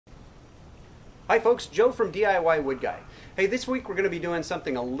Hi folks, Joe from DIY Wood Guy. Hey, this week we're going to be doing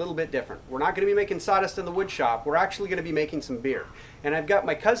something a little bit different. We're not going to be making sawdust in the wood shop, we're actually going to be making some beer. And I've got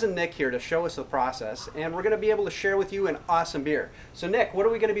my cousin Nick here to show us the process, and we're going to be able to share with you an awesome beer. So Nick, what are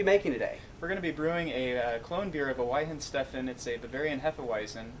we going to be making today? We're going to be brewing a clone beer of a Weihenstephan. It's a Bavarian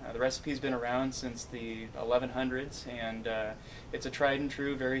Hefeweizen. The recipe's been around since the 1100s, and it's a tried and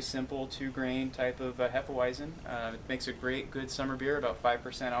true, very simple 2-grain type of Hefeweizen. It makes a great, good summer beer, about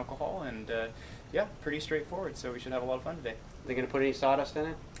 5% alcohol, and yeah, pretty straightforward, so we should have a lot of fun today. They going to put any sawdust in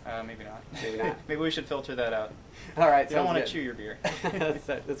it? Maybe not. Maybe not. Maybe we should filter that out. All right, you don't want to chew your beer.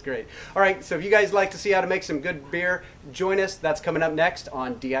 That's great. All right, so if you guys like to see how to make some good beer, join us. That's coming up next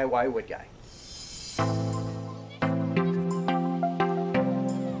on DIY Wood Guy.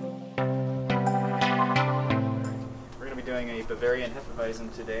 We're going to be doing a Bavarian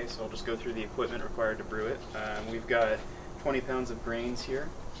Hefeweizen today, so I'll just go through the equipment required to brew it. We've got 20 pounds of grains here.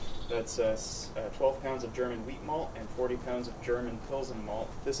 That's 12 pounds of German wheat malt and 40 pounds of German Pilsen malt.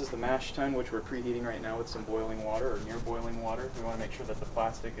 This is the mash tun, which we're preheating right now with some boiling water or near boiling water. We want to make sure that the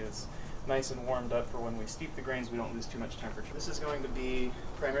plastic is nice and warmed up for when we steep the grains we don't lose too much temperature. This is going to be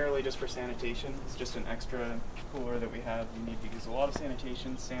primarily just for sanitation. It's just an extra cooler that we have. You need to use a lot of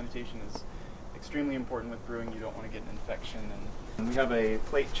sanitation. Sanitation is extremely important with brewing. You don't want to get an infection. And we have a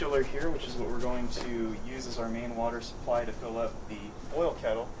plate chiller here, which is what we're going to use as our main water supply to fill up the boil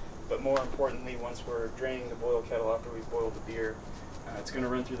kettle. But more importantly, once we're draining the boil kettle after we've boiled the beer, it's going to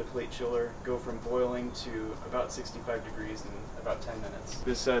run through the plate chiller, go from boiling to about 65 degrees in about 10 minutes.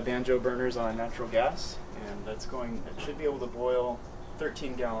 This banjo burner is on natural gas, and it should be able to boil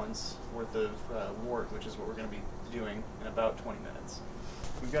 13 gallons worth of wort, which is what we're going to be doing in about 20 minutes.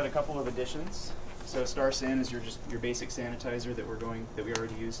 We've got a couple of additions. So Star San is your basic sanitizer that we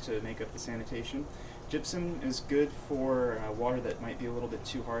already used to make up the sanitation. Gypsum is good for water that might be a little bit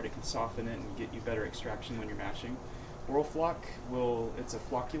too hard. It can soften it and get you better extraction when you're mashing. Oralfloc it's a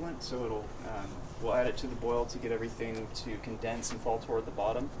flocculant, so we'll add it to the boil to get everything to condense and fall toward the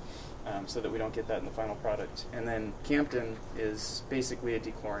bottom, so that we don't get that in the final product. And then Campden is basically a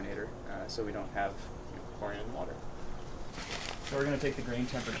dechlorinator, so we don't have chlorine in the water. So we're going to take the grain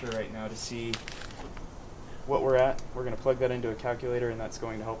temperature right now to see what we're at. We're going to plug that into a calculator, and that's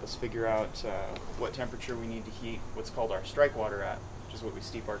going to help us figure out what temperature we need to heat what's called our strike water at, which is what we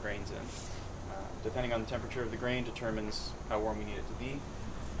steep our grains in. Depending on the temperature of the grain determines how warm we need it to be.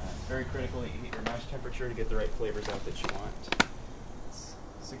 It's very critical that you heat your mash temperature to get the right flavors out that you want. It's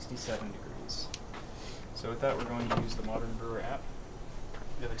 67 degrees. So with that, we're going to use the Modern Brewer app.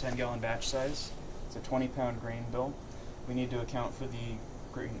 We have a 10-gallon batch size. It's a 20-pound grain bill. We need to account for the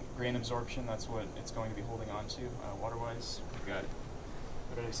grain absorption. That's what it's going to be holding on to. Water-wise, we've got,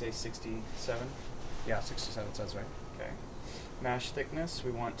 what did I say, 67? Yeah, 67 sounds right. Okay. Mash thickness,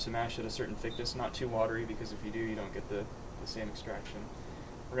 we want to mash at a certain thickness, not too watery, because if you do, you don't get the same extraction.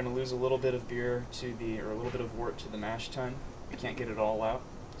 We're going to lose a little bit of beer or a little bit of wort to the mash tun. We can't get it all out,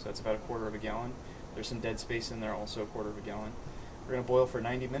 so that's about 1/4 gallon. There's some dead space in there, also 1/4 gallon. We're going to boil for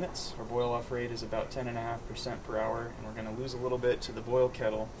 90 minutes. Our boil-off rate is about 10.5% per hour, and we're going to lose a little bit to the boil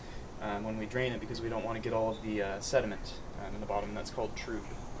kettle when we drain it, because we don't want to get all of the sediment in the bottom, and that's called trub.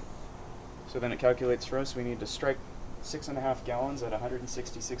 So then it calculates for us we need to strike 6.5 gallons at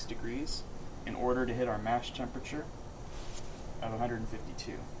 166 degrees in order to hit our mash temperature of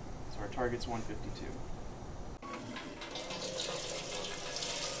 152. So our target's 152.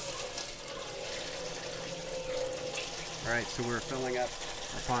 All right, so we're filling up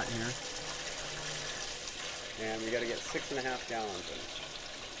our pot here, and we got to get 6.5 gallons in.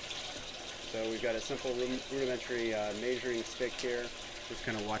 So we've got a simple rudimentary measuring stick here, just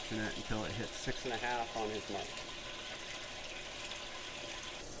kind of watching it until it hits 6.5 on his mark.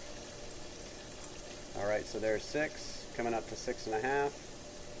 All right, so there's 6, coming up to 6.5,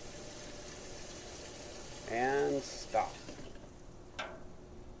 and stop.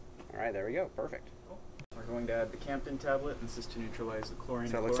 All right, there we go, perfect. We're going to add the Campden tablet, and this is to neutralize the chlorine.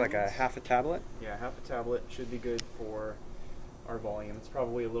 So it looks like a half a tablet? Yeah, half a tablet should be good for our volume. It's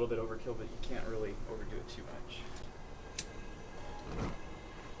probably a little bit overkill, but you can't really overdo it too much.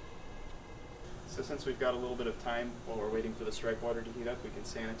 So since we've got a little bit of time while we're waiting for the strike water to heat up, we can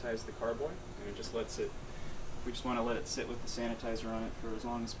sanitize the carboy, and it just lets it, we just want to let it sit with the sanitizer on it for as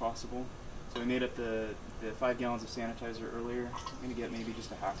long as possible. So we made up the 5 gallons of sanitizer earlier. I'm going to get maybe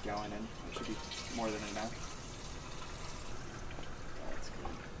just a half gallon in. It should be more than enough. That's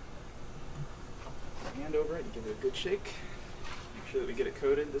good. Put your hand over it and give it a good shake. Make sure that we get it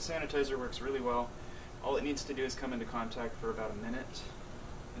coated. The sanitizer works really well. All it needs to do is come into contact for about a minute,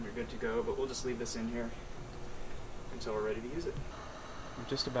 and you're good to go, but we'll just leave this in here until we're ready to use it. We're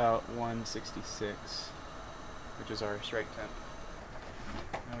just about 166, which is our strike temp.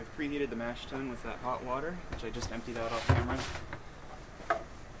 Now we've preheated the mash tun with that hot water, which I just emptied out off camera.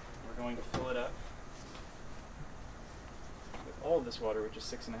 We're going to fill it up with all of this water, which is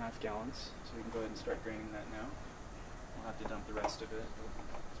 6.5 gallons. So we can go ahead and start draining that now. We'll have to dump the rest of it.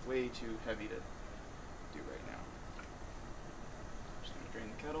 It's way too heavy to do right now. Just going to drain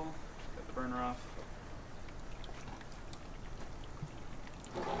the kettle, cut the burner off.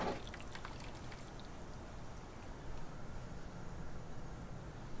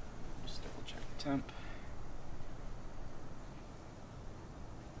 Just double check the temp.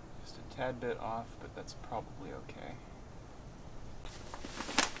 Just a tad bit off, but that's probably okay.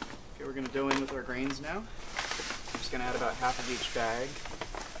 Okay, we're going to go in with our grains now. I'm just going to add about half of each bag.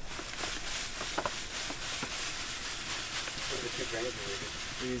 What are the two grains we're using?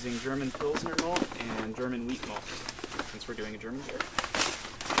 We're using German Pilsner malt and German wheat malt, since we're doing a German beer.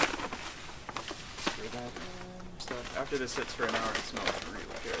 Stir that in. So after this sits for an hour, it smells really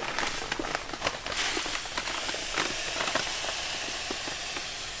good.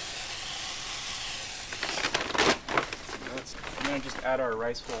 I'm going to just add our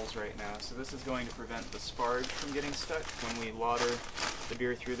rice holes right now. So this is going to prevent the sparge from getting stuck when we lauter the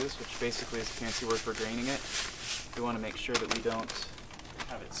beer through this, which basically is a fancy word for draining it. We want to make sure that we don't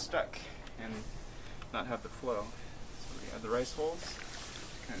have it stuck and not have the flow. So we add the rice holes,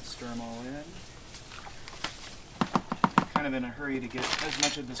 kind of stir them all in. Kind of in a hurry to get as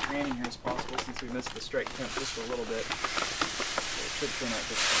much of this grain in here as possible since we missed the strike temp just a little bit. So it should turn out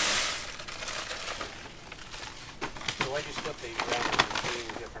just fine. So why'd you split the grain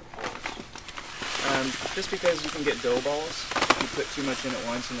into different holes? Just because you can get dough balls if you put too much in at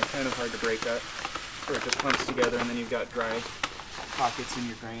once, and they're kind of hard to break up. Or it just clumps together, and then you've got dry pockets in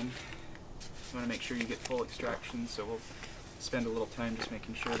your grain. You want to make sure you get full extraction, so we'll spend a little time just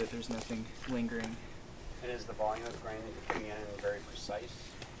making sure that there's nothing lingering. And is the volume of grain that you're putting in very precise?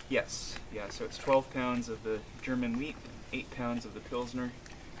 Yes, yeah, so it's 12 pounds of the German wheat, 8 pounds of the Pilsner,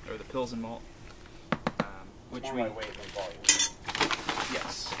 or the Pilsen malt. Which more we... by weight than volume.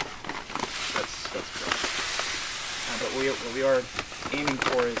 Yes, that's correct. But what we are aiming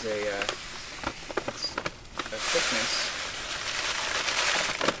for is a thickness.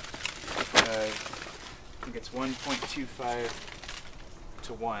 I think it's 1.25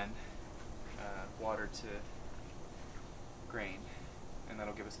 to 1 water to grain, and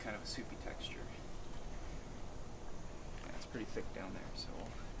that'll give us kind of a soupy texture. Yeah, it's pretty thick down there, so we'll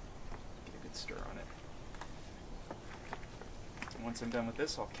get a good stir on it. And once I'm done with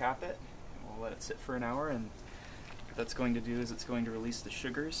this, I'll cap it, and we'll let it sit for an hour, and what that's going to do is it's going to release the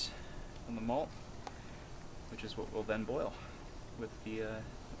sugars from the malt, which is what we'll then boil with the,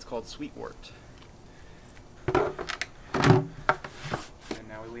 it's called sweet wort. And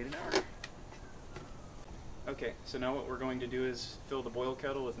now we wait an hour. Okay, so now what we're going to do is fill the boil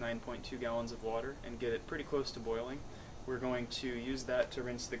kettle with 9.2 gallons of water and get it pretty close to boiling. We're going to use that to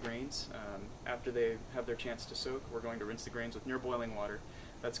rinse the grains. After they have their chance to soak, we're going to rinse the grains with near boiling water.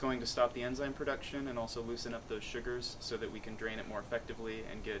 That's going to stop the enzyme production and also loosen up those sugars so that we can drain it more effectively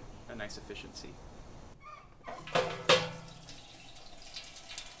and get a nice efficiency.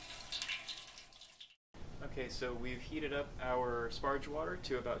 Okay, so we've heated up our sparge water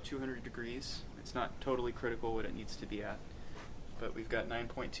to about 200 degrees. It's not totally critical what it needs to be at, but we've got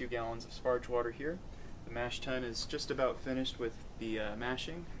 9.2 gallons of sparge water here. The mash tun is just about finished with the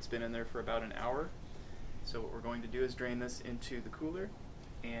mashing. It's been in there for about an hour. So what we're going to do is drain this into the cooler,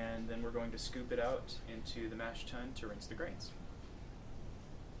 and then we're going to scoop it out into the mash tun to rinse the grains.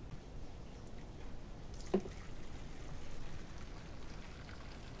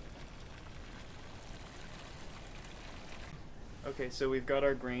 Okay, so we've got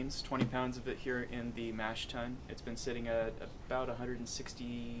our grains, 20 pounds of it here in the mash tun. It's been sitting at about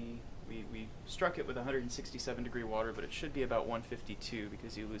 160, we struck it with 167 degree water, but it should be about 152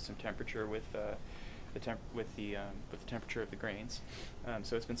 because you lose some temperature with the temperature of the grains.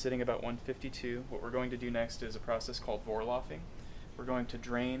 So it's been sitting about 152. What we're going to do next is a process called vorlaughing. We're going to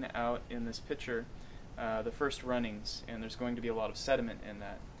drain out in this pitcher the first runnings, and there's going to be a lot of sediment in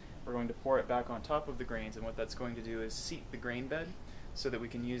that. We're going to pour it back on top of the grains, and what that's going to do is seat the grain bed so that we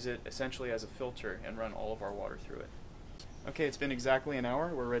can use it essentially as a filter and run all of our water through it. Okay, it's been exactly an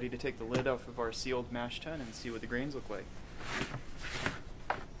hour. We're ready to take the lid off of our sealed mash tun and see what the grains look like.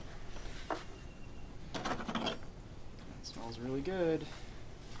 It smells really good.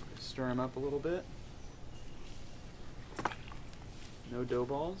 Stir them up a little bit. No dough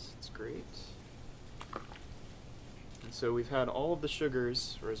balls, it's great. And so we've had all of the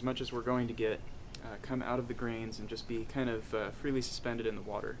sugars, or as much as we're going to get, come out of the grains and just be kind of freely suspended in the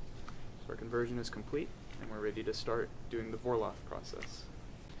water. So our conversion is complete, and we're ready to start doing the Vorlauf process.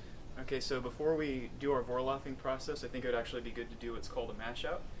 Okay, so before we do our Vorlaufing process, I think it would actually be good to do what's called a mash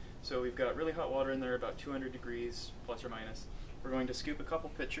out. So we've got really hot water in there, about 200 degrees, plus or minus. We're going to scoop a couple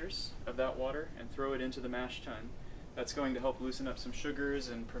pitchers of that water and throw it into the mash tun. That's going to help loosen up some sugars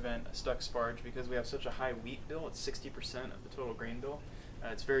and prevent a stuck sparge. Because we have such a high wheat bill, it's 60% of the total grain bill.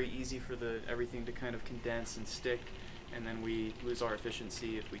 It's very easy for everythh to kind of condense and stick, and then we lose our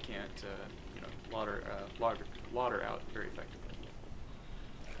efficiency if we can't lauter out very effectively.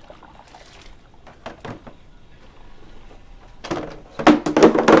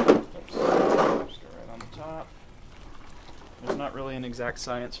 Just go right on the top. There's not really an exact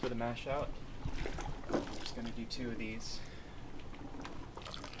science for the mash out. I'm just going to do 2 of these.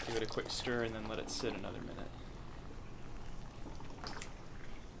 Give it a quick stir and then let it sit another minute.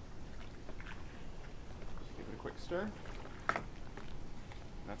 Give it a quick stir.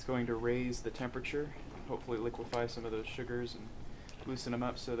 That's going to raise the temperature, hopefully liquefy some of those sugars and loosen them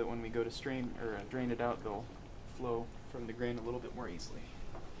up so that when we go to strain or drain it out, they'll flow from the grain a little bit more easily.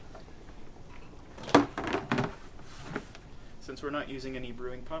 Since we're not using any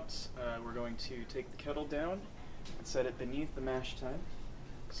brewing pumps, we're going to take the kettle down and set it beneath the mash tun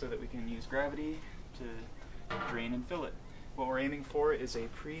so that we can use gravity to drain and fill it. What we're aiming for is a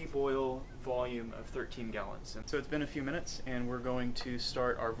pre-boil volume of 13 gallons. And so it's been a few minutes, and we're going to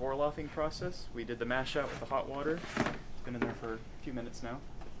start our Vorlaufing process. We did the mash out with the hot water. It's been in there for a few minutes now.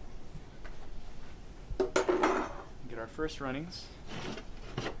 Get our first runnings.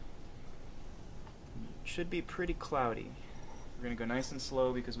 It should be pretty cloudy. We're going to go nice and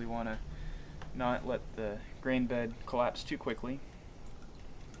slow because we want to not let the grain bed collapse too quickly.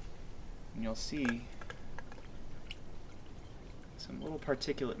 And you'll see some little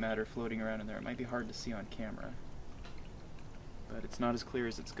particulate matter floating around in there. It might be hard to see on camera, but it's not as clear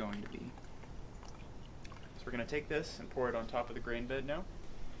as it's going to be. So we're going to take this and pour it on top of the grain bed now.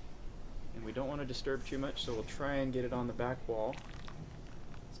 And we don't want to disturb too much, so we'll try and get it on the back wall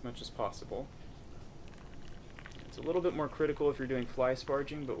as much as possible. It's a little bit more critical if you're doing fly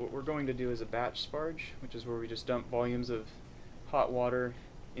sparging, but what we're going to do is a batch sparge, which is where we just dump volumes of hot water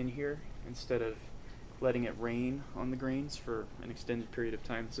in here instead of letting it rain on the grains for an extended period of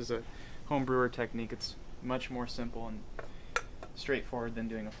time. This is a home brewer technique. It's much more simple and straightforward than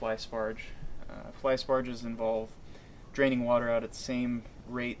doing a fly sparge. Fly sparges involve draining water out at the same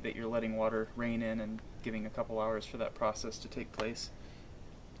rate that you're letting water rain in and giving a couple hours for that process to take place.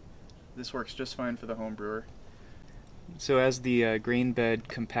 This works just fine for the home brewer. So as the grain bed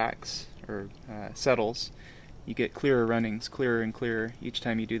compacts or settles, you get clearer runnings, clearer and clearer each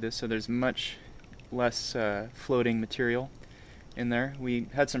time you do this, so there's much less floating material in there. We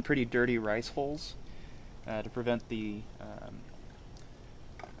had some pretty dirty rice holes to prevent it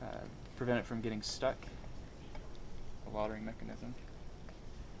from getting stuck, the watering mechanism.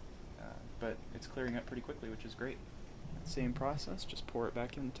 But it's clearing up pretty quickly, which is great. Same process, just pour it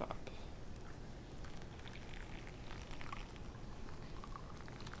back in the top.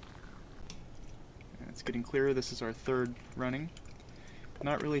 And it's getting clearer. This is our 3rd running.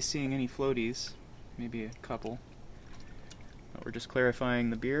 Not really seeing any floaties, maybe a couple. But we're just clarifying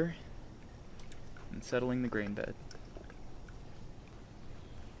the beer and settling the grain bed.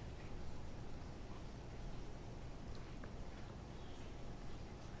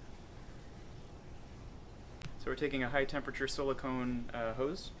 So we're taking a high temperature silicone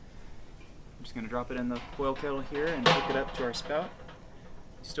hose. I'm just going to drop it in the boil kettle here and hook it up to our spout.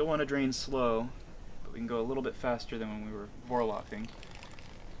 You still want to drain slow, but we can go a little bit faster than when we were Vorlaufing.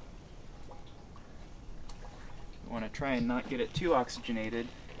 We want to try and not get it too oxygenated,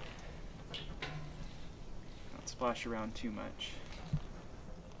 not splash around too much.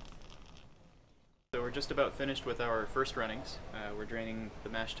 So we're just about finished with our first runnings. We're draining the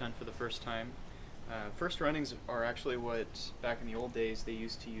mash tun for the first time. First runnings are actually what, back in the old days, they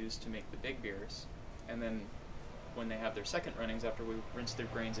used to use to make the big beers. And then when they have their second runnings, after we rinse their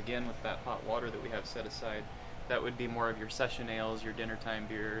grains again with that hot water that we have set aside, that would be more of your session ales, your dinner time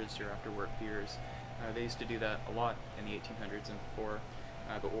beers, your after work beers. They used to do that a lot in the 1800s and before.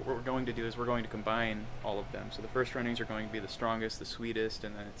 But what we're going to do is we're going to combine all of them. So the first runnings are going to be the strongest, the sweetest,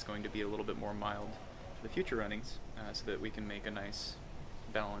 and then it's going to be a little bit more mild for the future runnings, so that we can make a nice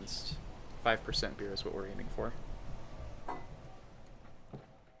balanced 5% beer is what we're aiming for.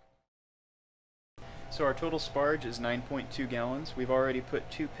 So our total sparge is 9.2 gallons. We've already put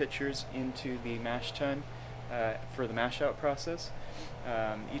 2 pitchers into the mash tun for the mash out process.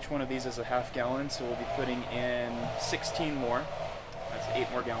 Each one of these is a half gallon, so we'll be putting in 16 more. That's 8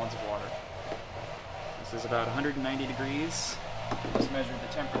 more gallons of water. This is about 190 degrees. Just measured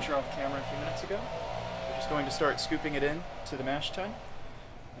the temperature off camera a few minutes ago. We're just going to start scooping it in to the mash tun.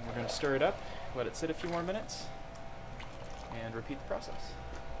 And we're going to stir it up, let it sit a few more minutes, and repeat the process.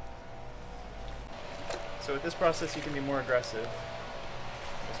 So with this process you can be more aggressive.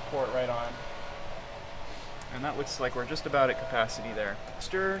 Just pour it right on. And that looks like we're just about at capacity there.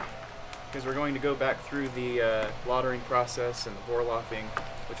 Stir, because we're going to go back through the lautering process and the vorlofing,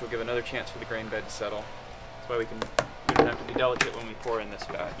 which will give another chance for the grain bed to settle. That's why we don't have to be delicate when we pour in this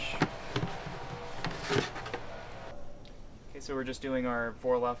batch. Okay, so we're just doing our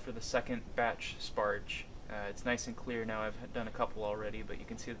vorlof for the second batch sparge. It's nice and clear now. I've done a couple already, but you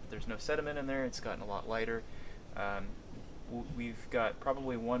can see that there's no sediment in there. It's gotten a lot lighter. We've got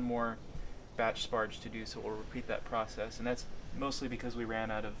probably one more batch sparge to do, so we'll repeat that process, and that's mostly because we ran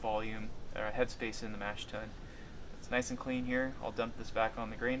out of volume or headspace in the mash tun. It's nice and clean here. I'll dump this back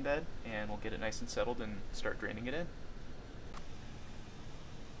on the grain bed and we'll get it nice and settled and start draining it in.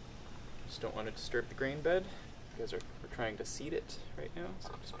 Just don't want to disturb the grain bed because we're trying to seed it right now,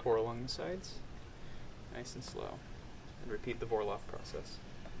 so just pour along the sides nice and slow and repeat the vorlof process.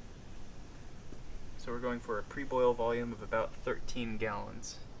 So we're going for a pre-boil volume of about 13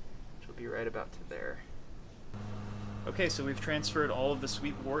 gallons. Will be right about to there. Okay, so we've transferred all of the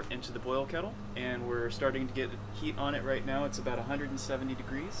sweet wort into the boil kettle, and we're starting to get heat on it right now. It's about 170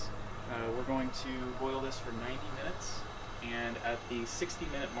 degrees. We're going to boil this for 90 minutes, and at the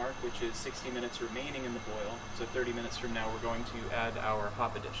 60-minute mark, which is 60 minutes remaining in the boil, so 30 minutes from now, we're going to add our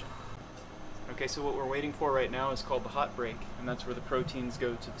hop addition. Okay, so what we're waiting for right now is called the hot break, and that's where the proteins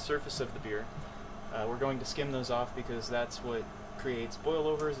go to the surface of the beer. We're going to skim those off because that's what creates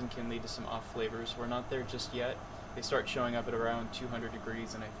boilovers and can lead to some off flavors. We're not there just yet. They start showing up at around 200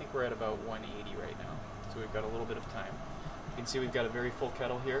 degrees, and I think we're at about 180 right now. So we've got a little bit of time. You can see we've got a very full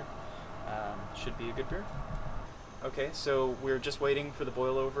kettle here. Should be a good beer. Okay, so we're just waiting for the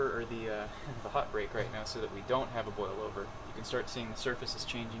boilover or the hot break right now so that we don't have a boilover. You can start seeing the surface is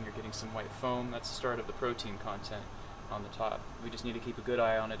changing. You're getting some white foam. That's the start of the protein content on the top. We just need to keep a good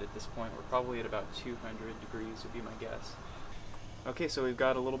eye on it at this point. We're probably at about 200 degrees would be my guess. Okay, so we've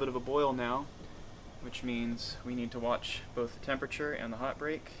got a little bit of a boil now, which means we need to watch both the temperature and the hot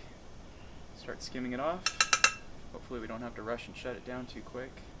break. Start skimming it off. Hopefully we don't have to rush and shut it down too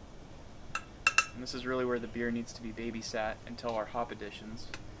quick. And this is really where the beer needs to be babysat until our hop additions.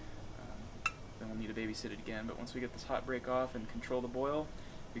 Then we'll need to babysit it again, but once we get this hot break off and control the boil,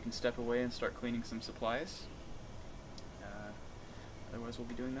 we can step away and start cleaning some supplies. Otherwise we'll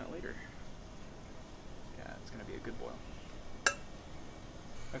be doing that later. Yeah, it's going to be a good boil.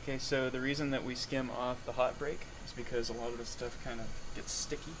 Okay, so the reason that we skim off the hot break is because a lot of the stuff kind of gets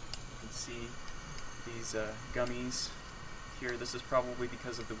sticky. You can see these gummies here. This is probably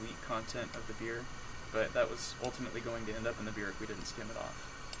because of the wheat content of the beer, but that was ultimately going to end up in the beer if we didn't skim it off.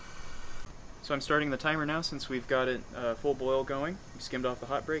 So I'm starting the timer now since we've got it full boil going. We skimmed off the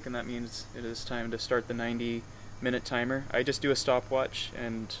hot break, and that means it is time to start the 90-minute timer. I just do a stopwatch,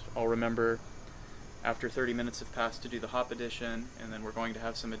 and I'll remember after 30 minutes have passed to do the hop addition, and then we're going to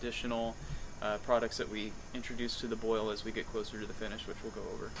have some additional products that we introduce to the boil as we get closer to the finish, which we'll go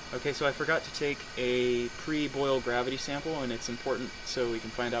over. Okay, so I forgot to take a pre-boil gravity sample, and it's important so we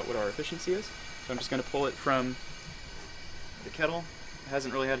can find out what our efficiency is. So I'm just going to pull it from the kettle. It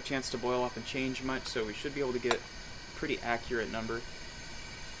hasn't really had a chance to boil off and change much, so we should be able to get a pretty accurate number.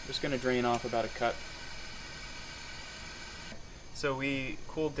 Just going to drain off about a cup. So we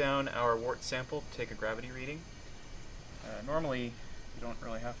cooled down our wort sample to take a gravity reading. Normally you don't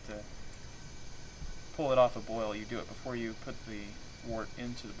really have to pull it off a boil, you do it before you put the wort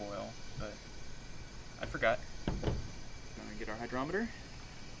into the boil, but I forgot. I'm going to get our hydrometer.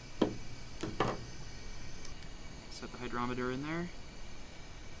 Set the hydrometer in there.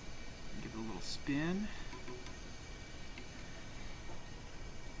 Give it a little spin.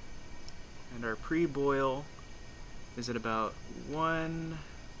 And our pre-boil is at about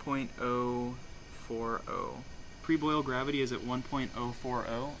 1.040. Pre-boil gravity is at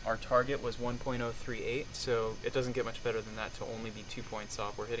 1.040. Our target was 1.038, so it doesn't get much better than that to only be 2 points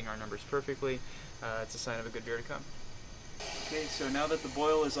off. We're hitting our numbers perfectly. It's a sign of a good beer to come. Okay, so now that the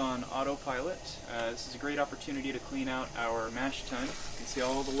boil is on autopilot, this is a great opportunity to clean out our mash tun. You can see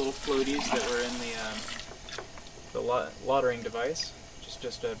all the little floaties that were in the lautering device, which is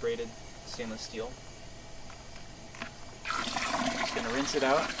just a braided stainless steel. Just going to rinse it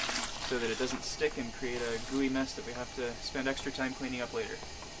out so that it doesn't stick and create a gooey mess that we have to spend extra time cleaning up later.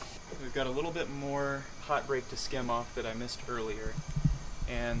 We've got a little bit more hot break to skim off that I missed earlier,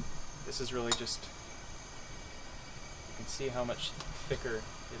 and this is really just, you can see how much thicker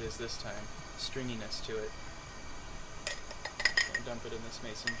it is this time. stringiness to it. And dump it in this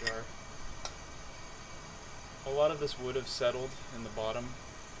mason jar. A lot of this would have settled in the bottom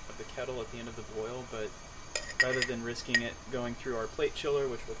of the kettle at the end of the boil, but rather than risking it going through our plate chiller,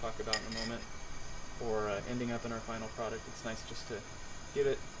 which we'll talk about in a moment, or ending up in our final product, it's nice just to get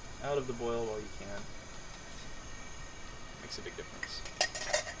it out of the boil while you can. Makes a big difference.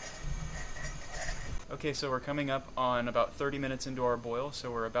 Okay, so we're coming up on about 30 minutes into our boil,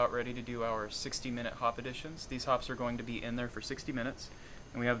 so we're about ready to do our 60-minute hop additions. These hops are going to be in there for 60 minutes.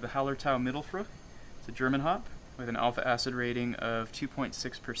 And we have the Hallertau Mittelfrucht. It's a German hop with an alpha acid rating of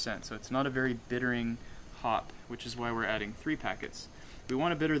 2.6%, so it's not a very bittering hop, which is why we're adding 3 packets. We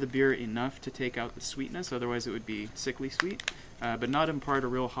want to bitter the beer enough to take out the sweetness, otherwise it would be sickly sweet, but not impart a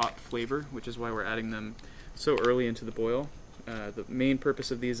real hop flavor, which is why we're adding them so early into the boil. The main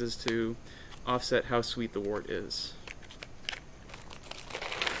purpose of these is to offset how sweet the wort is.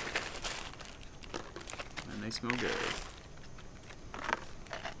 And they smell good.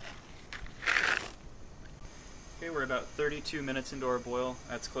 Okay, we're about 32 minutes into our boil.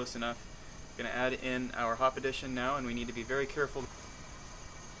 That's close enough. We're going to add in our hop addition now, and we need to be very careful. It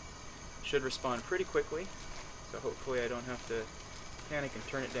should respond pretty quickly, so hopefully I don't have to panic and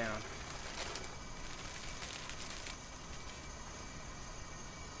turn it down.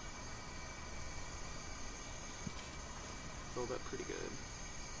 Filled up pretty good.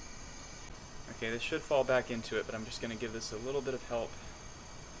 Okay, this should fall back into it, but I'm just going to give this a little bit of help.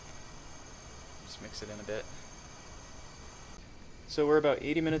 Just mix it in a bit. So we're about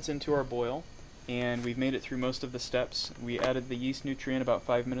 80 minutes into our boil, and we've made it through most of the steps. We added the yeast nutrient about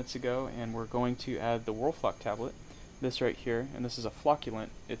 5 minutes ago, and we're going to add the Whirlfloc tablet, this right here, and this is a flocculant.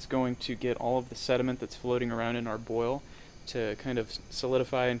 It's going to get all of the sediment that's floating around in our boil to kind of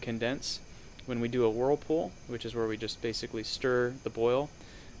solidify and condense. When we do a whirlpool, which is where we just basically stir the boil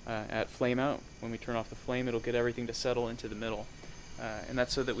at flame out, when we turn off the flame, it'll get everything to settle into the middle. And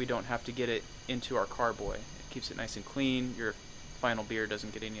that's so that we don't have to get it into our carboy. It keeps it nice and clean. Your final beer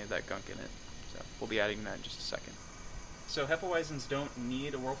doesn't get any of that gunk in it. So we'll be adding that in just a second. So Hefeweizens don't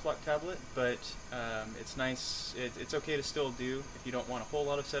need a Whirlfloc tablet, but it's nice. It's okay to still do if you don't want a whole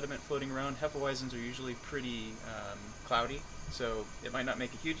lot of sediment floating around. Hefeweizens are usually pretty cloudy, so it might not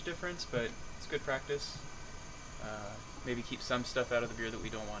make a huge difference, but it's good practice. Maybe keep some stuff out of the beer that we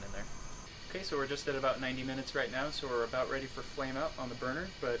don't want in there. Okay, so we're just at about 90 minutes right now, so we're about ready for flame out on the burner,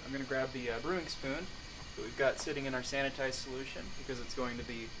 but I'm going to grab the brewing spoon that we've got sitting in our sanitized solution because it's going to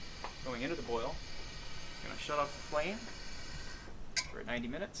be going into the boil. I'm going to shut off the flame. We're at 90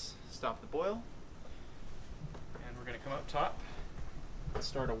 minutes, stop the boil, and we're going to come up top and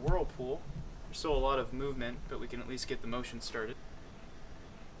start a whirlpool. There's still a lot of movement, but we can at least get the motion started.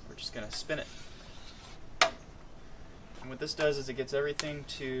 We're just going to spin it. And what this does is it gets everything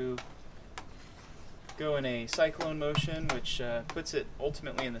to go in a cyclone motion, which puts it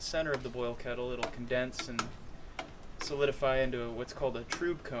ultimately in the center of the boil kettle. It'll condense and solidify into what's called a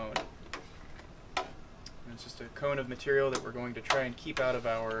trube cone. And it's just a cone of material that we're going to try and keep out of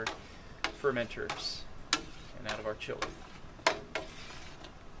our fermenters and out of our chiller.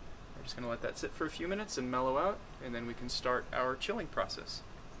 We're just going to let that sit for a few minutes and mellow out, and then we can start our chilling process.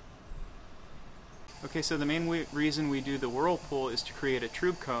 Okay, so the main reason we do the whirlpool is to create a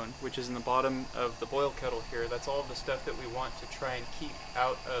trube cone, which is in the bottom of the boil kettle here. That's all of the stuff that we want to try and keep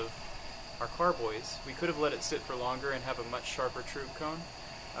out of our carboys. We could have let it sit for longer and have a much sharper trube cone,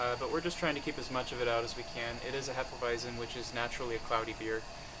 but we're just trying to keep as much of it out as we can. It is a Hefeweizen, which is naturally a cloudy beer,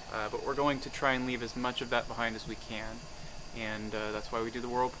 but we're going to try and leave as much of that behind as we can, and that's why we do the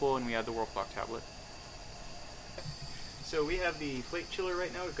whirlpool and we add the Whirlfloc tablet. So we have the plate chiller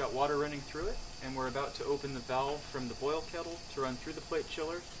right now. We've got water running through it, and we're about to open the valve from the boil kettle to run through the plate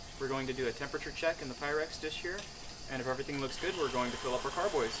chiller. We're going to do a temperature check in the Pyrex dish here, and if everything looks good, we're going to fill up our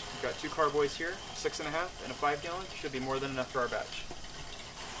carboys. We've got 2 carboys here, 6.5 and a 5 gallon. Should be more than enough for our batch.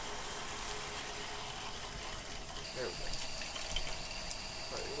 There we go.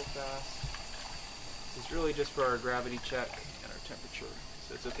 Probably a little fast. This is really just for our gravity check and our temperature,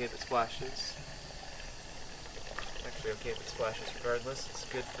 so it's okay if it splashes. Actually okay if it splashes regardless. It's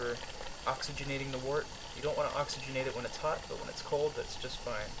good for oxygenating the wort. You don't want to oxygenate it when it's hot, but when it's cold, that's just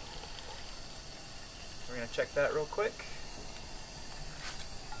fine. We're going to check that real quick.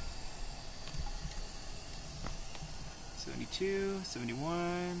 (72,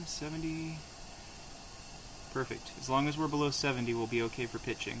 71, 70). Perfect. As long as we're below 70, we'll be okay for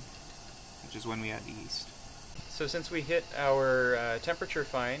pitching, which is when we add the yeast. So since we hit our temperature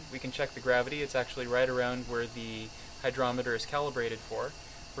fine, we can check the gravity. It's actually right around where the hydrometer is calibrated for.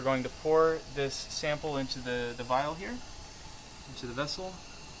 We're going to pour this sample into the vial here, into the vessel.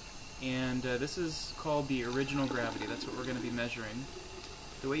 and this is called the original gravity. That's what we're going to be measuring.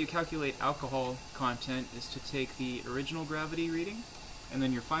 The way you calculate alcohol content is to take the original gravity reading and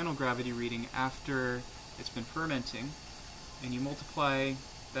then your final gravity reading after it's been fermenting, and you multiply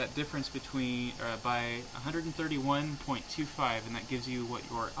that difference between by 131.25, and that gives you what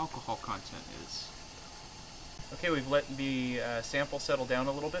your alcohol content is. Okay, we've let the sample settle down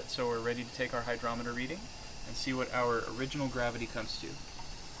a little bit, so we're ready to take our hydrometer reading and see what our original gravity comes to.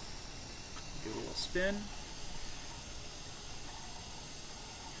 Give it a little spin.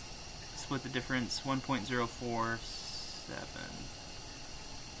 Split the difference, 1.047.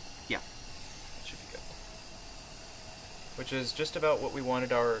 Yeah, that should be good. Which is just about what we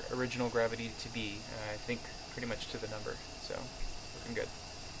wanted our original gravity to be. I think pretty much to the number, so looking good.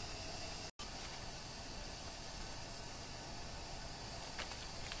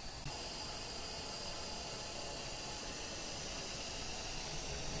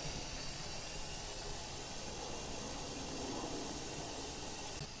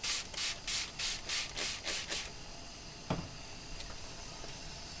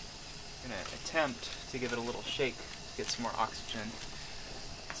 Attempt to give it a little shake to get some more oxygen,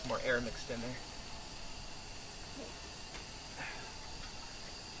 some more air mixed in there. I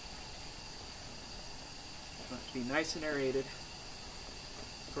want it to be nice and aerated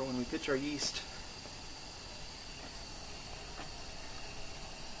for when we pitch our yeast.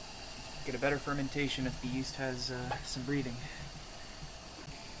 Get a better fermentation if the yeast has some breathing.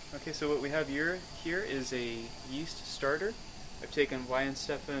 Okay, so what we have here is a yeast starter. I've taken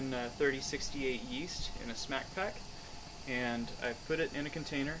Weihenstephan 3068 yeast in a smack pack, and I've put it in a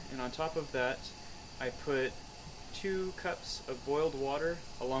container, and on top of that I put 2 cups of boiled water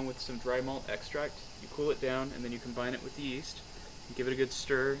along with some dry malt extract. You cool it down and then you combine it with the yeast, give it a good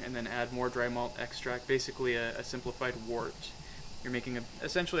stir, and then add more dry malt extract, basically a simplified wort. You're making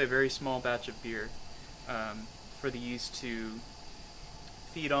essentially a very small batch of beer for the yeast to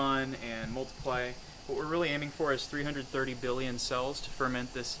feed on and multiply. What we're really aiming for is 330 billion cells to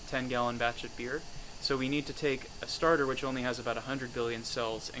ferment this 10-gallon batch of beer. So we need to take a starter which only has about 100 billion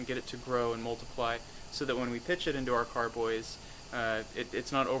cells and get it to grow and multiply so that when we pitch it into our carboys,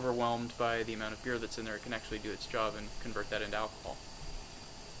 it's not overwhelmed by the amount of beer that's in there. It can actually do its job and convert that into alcohol.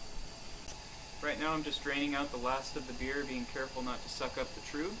 Right now I'm just draining out the last of the beer, being careful not to suck up the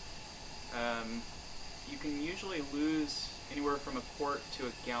true. You can usually lose anywhere from a quart to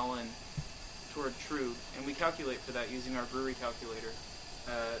a gallon toward true, and we calculate for that using our brewery calculator.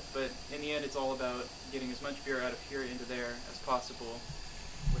 But in the end, it's all about getting as much beer out of here into there as possible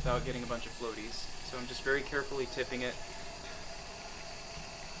without getting a bunch of floaties. So I'm just very carefully tipping it.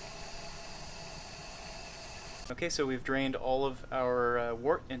 Okay, so we've drained all of our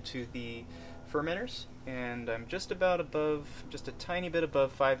wort into the fermenters, and I'm just about above, just a tiny bit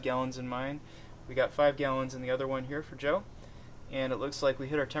above 5 gallons in mine. We got 5 gallons in the other one here for Joe. And it looks like we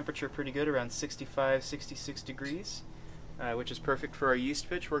hit our temperature pretty good, around 65, 66 degrees, which is perfect for our yeast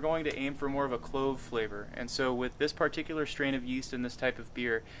pitch. We're going to aim for more of a clove flavor. And so with this particular strain of yeast and this type of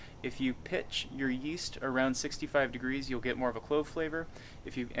beer, if you pitch your yeast around 65 degrees, you'll get more of a clove flavor,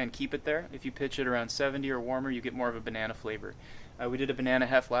 and keep it there. If you pitch it around 70 or warmer, you get more of a banana flavor. We did a banana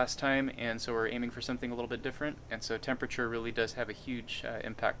hef last time, and so we're aiming for something a little bit different, and so temperature really does have a huge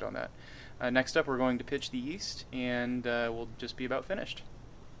impact on that. Next up, we're going to pitch the yeast, and we'll just be about finished.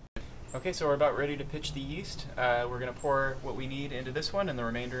 Okay, so we're about ready to pitch the yeast. We're going to pour what we need into this one and the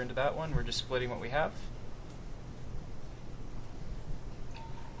remainder into that one. We're just splitting what we have.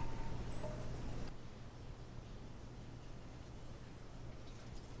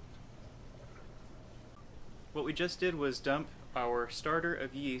 What we just did was dump our starter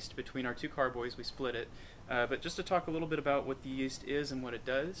of yeast between our 2 carboys. We split it. But just to talk a little bit about what the yeast is and what it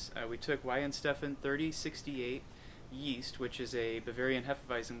does, we took Weihenstephan 3068 yeast, which is a Bavarian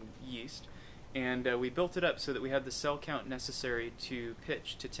Hefeweizen yeast, and we built it up so that we had the cell count necessary to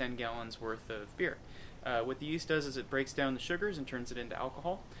pitch to 10 gallons worth of beer. What the yeast does is it breaks down the sugars and turns it into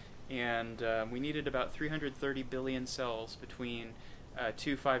alcohol, and we needed about 330 billion cells between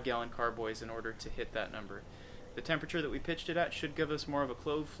 2 5-gallon carboys in order to hit that number. The temperature that we pitched it at should give us more of a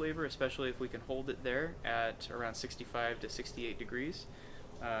clove flavor, especially if we can hold it there at around 65 to 68 degrees.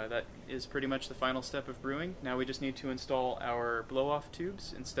 That is pretty much the final step of brewing. Now we just need to install our blow-off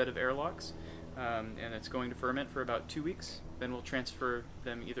tubes instead of airlocks, and it's going to ferment for about 2 weeks. Then we'll transfer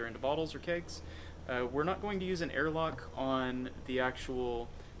them either into bottles or kegs. We're not going to use an airlock on the actual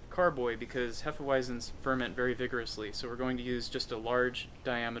carboy because Hefeweizens ferment very vigorously, so we're going to use just a large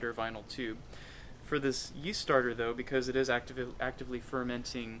diameter vinyl tube. For this yeast starter though, because it is actively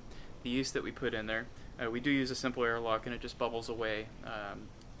fermenting the yeast that we put in there, we do use a simple airlock and it just bubbles away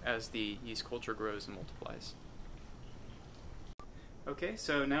as the yeast culture grows and multiplies. Okay,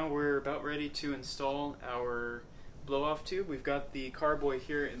 so now we're about ready to install our blow-off tube. We've got the carboy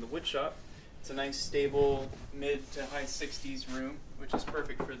here in the wood shop. It's a nice stable mid to high 60s room, which is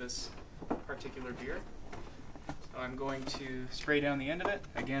perfect for this particular beer. So I'm going to spray down the end of it.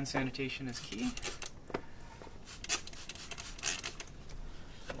 Again, sanitation is key.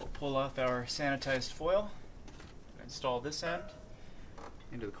 We'll pull off our sanitized foil, install this end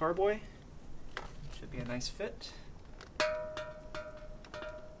into the carboy. Should be a nice fit.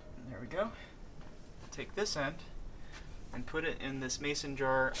 And there we go. Take this end and put it in this mason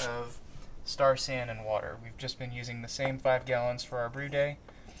jar of Star San and water. We've just been using the same 5 gallons for our brew day.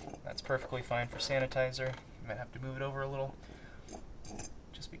 That's perfectly fine for sanitizer. You might have to move it over a little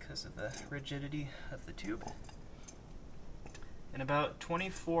just because of the rigidity of the tube. In about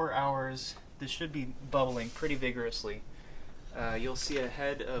 24 hours, this should be bubbling pretty vigorously. You'll see a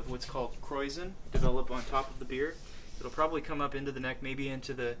head of what's called Kreuzen develop on top of the beer. It'll probably come up into the neck, maybe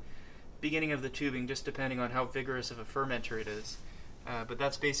into the beginning of the tubing, just depending on how vigorous of a fermenter it is. But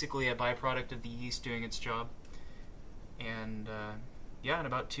that's basically a byproduct of the yeast doing its job. And yeah, in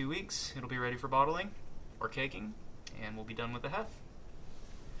about 2 weeks, it'll be ready for bottling or kegging, and we'll be done with the hef.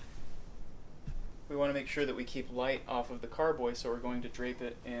 We want to make sure that we keep light off of the carboy, so we're going to drape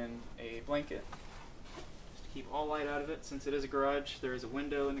it in a blanket. Just to keep all light out of it. Since it is a garage, there is a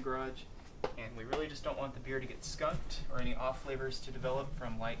window in the garage, and we really just don't want the beer to get skunked or any off flavors to develop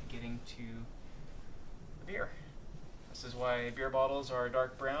from light getting to the beer. This is why beer bottles are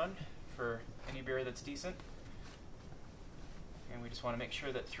dark brown for any beer that's decent. And we just want to make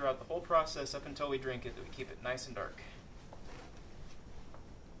sure that throughout the whole process, up until we drink it, that we keep it nice and dark.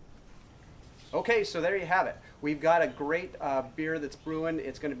 Okay, so there you have it. We've got a great beer that's brewing.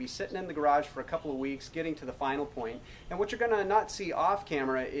 It's going to be sitting in the garage for a couple of weeks, getting to the final point. And what you're going to not see off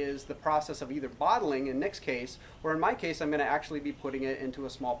camera is the process of either bottling, in Nick's case, or in my case, I'm going to actually be putting it into a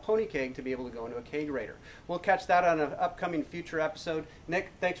small pony keg to be able to go into a kegerator. We'll catch that on an upcoming future episode.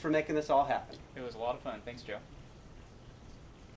 Nick, thanks for making this all happen. It was a lot of fun. Thanks, Joe.